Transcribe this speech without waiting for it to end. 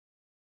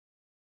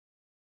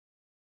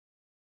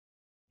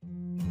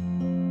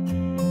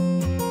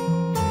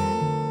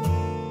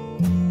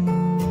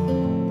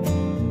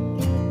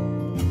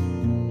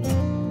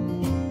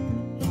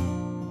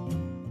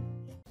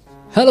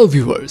Hello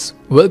viewers,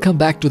 welcome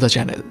back to the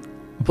channel.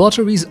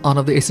 Water is one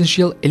of the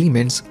essential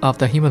elements of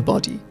the human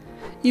body.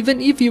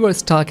 Even if you are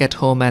stuck at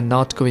home and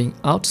not going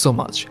out so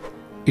much,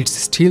 it's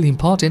still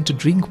important to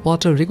drink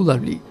water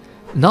regularly.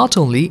 Not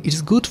only it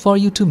is good for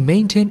you to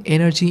maintain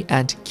energy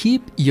and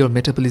keep your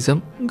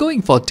metabolism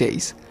going for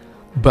days,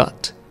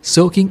 but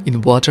soaking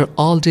in water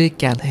all day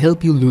can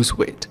help you lose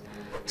weight.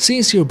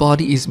 Since your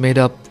body is made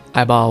up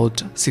about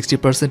 60%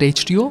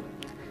 H2O,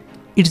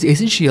 it is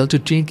essential to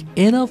drink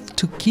enough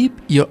to keep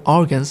your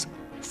organs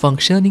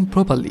functioning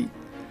properly.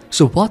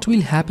 So what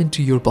will happen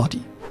to your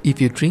body if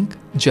you drink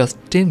just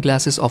 10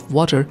 glasses of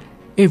water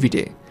every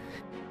day?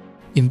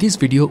 In this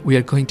video, we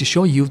are going to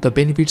show you the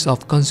benefits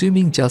of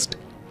consuming just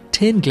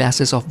 10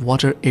 glasses of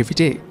water every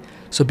day.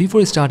 So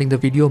before starting the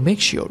video, make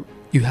sure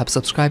you have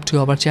subscribed to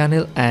our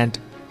channel and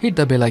hit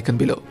the bell icon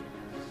below.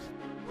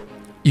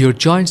 Your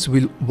joints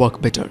will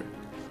work better.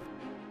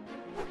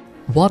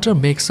 Water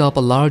makes up a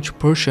large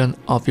portion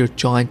of your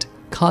joint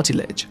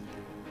cartilage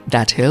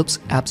that helps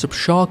absorb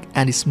shock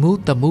and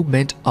smooth the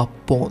movement of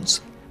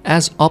bones,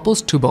 as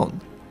opposed to bone.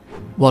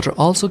 Water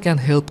also can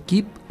help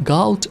keep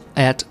gout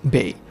at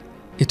bay.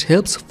 It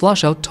helps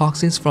flush out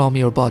toxins from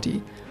your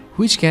body,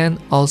 which can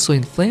also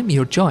inflame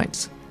your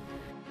joints.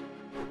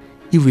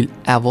 You will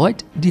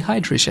avoid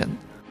dehydration.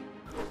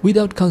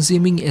 Without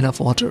consuming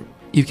enough water,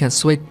 you can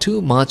sweat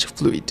too much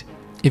fluid.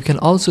 You can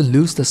also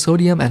lose the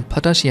sodium and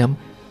potassium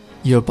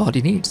your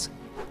body needs.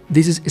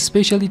 This is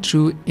especially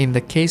true in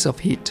the case of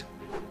heat.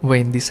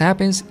 When this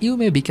happens, you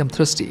may become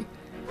thirsty,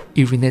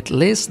 urinate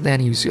less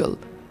than usual,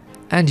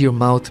 and your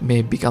mouth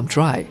may become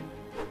dry.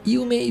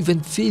 You may even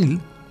feel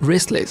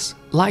restless,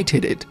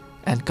 lightheaded,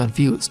 and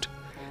confused.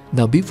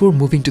 Now before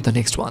moving to the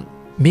next one,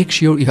 make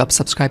sure you have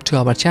subscribed to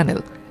our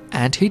channel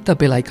and hit the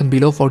bell icon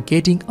below for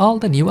getting all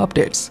the new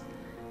updates.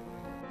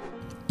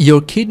 Your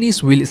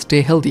kidneys will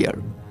stay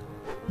healthier.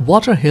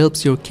 Water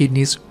helps your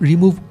kidneys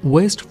remove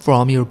waste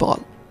from your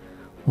ball.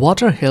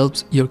 Water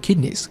helps your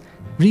kidneys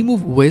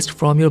remove waste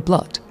from your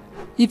blood.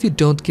 If you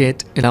don't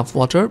get enough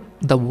water,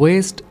 the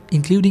waste,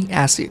 including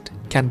acid,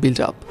 can build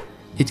up.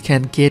 It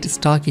can get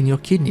stuck in your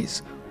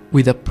kidneys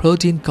with a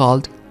protein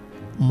called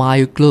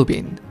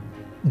myoglobin.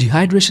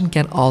 Dehydration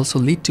can also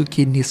lead to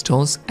kidney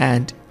stones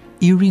and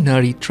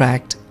urinary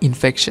tract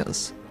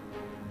infections.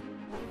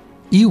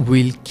 You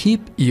will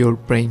keep your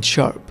brain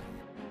sharp.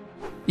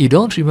 You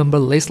don't remember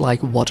less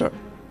like water.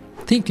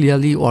 Think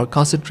clearly or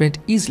concentrate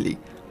easily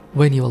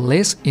when you are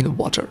less in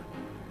water.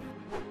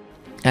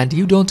 And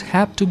you don't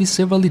have to be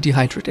severely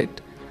dehydrated.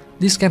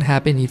 This can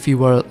happen if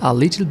you are a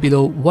little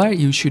below where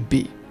you should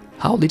be.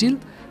 How little?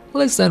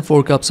 Less than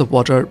 4 cups of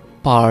water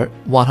per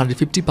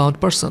 150-pound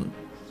person.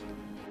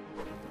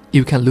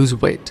 You can lose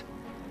weight.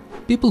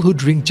 People who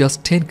drink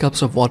just 10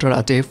 cups of water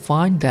a day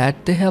find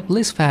that they have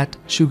less fat,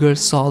 sugar,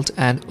 salt,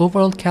 and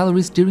overall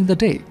calories during the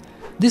day.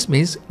 This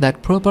means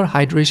that proper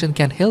hydration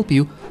can help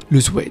you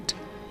lose weight.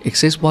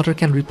 Excess water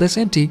can replace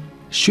empty,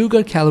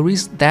 sugar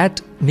calories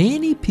that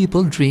many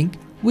people drink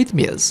with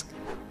meals.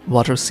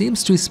 Water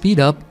seems to speed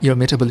up your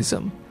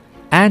metabolism,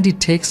 and it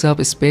takes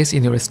up space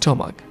in your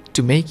stomach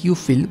to make you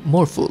feel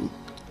more full.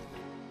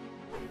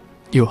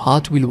 Your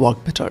heart will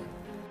work better.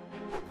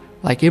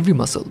 Like every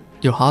muscle,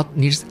 your heart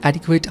needs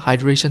adequate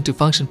hydration to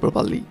function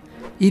properly.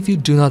 If you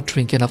do not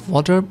drink enough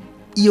water,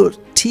 your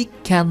teeth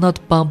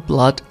cannot pump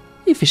blood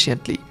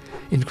efficiently,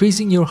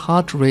 increasing your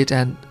heart rate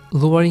and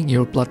lowering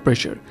your blood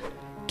pressure.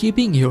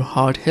 Keeping your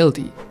heart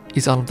healthy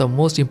is one of the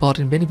most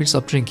important benefits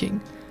of drinking.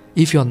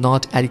 If you are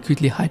not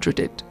adequately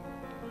hydrated,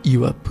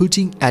 you are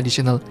putting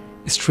additional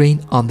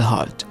strain on the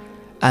heart,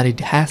 and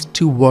it has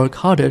to work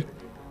harder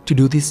to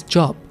do this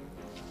job.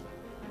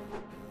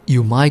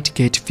 You might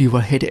get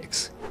fewer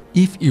headaches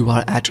if you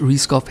are at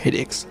risk of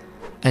headaches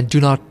and do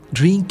not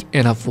drink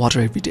enough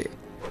water every day.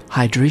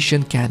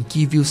 Hydration can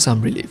give you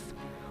some relief.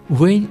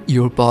 When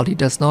your body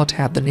does not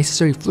have the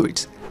necessary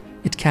fluids,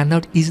 it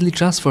cannot easily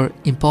transfer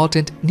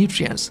important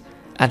nutrients,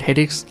 and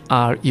headaches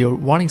are your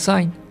warning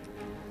sign.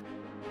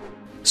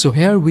 So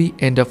here we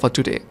end up for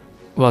today.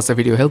 Was the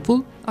video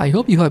helpful? I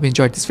hope you have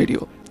enjoyed this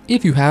video.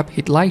 If you have,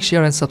 hit like,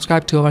 share and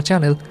subscribe to our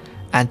channel,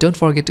 and don't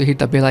forget to hit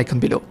the bell icon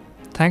below.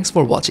 Thanks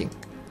for watching.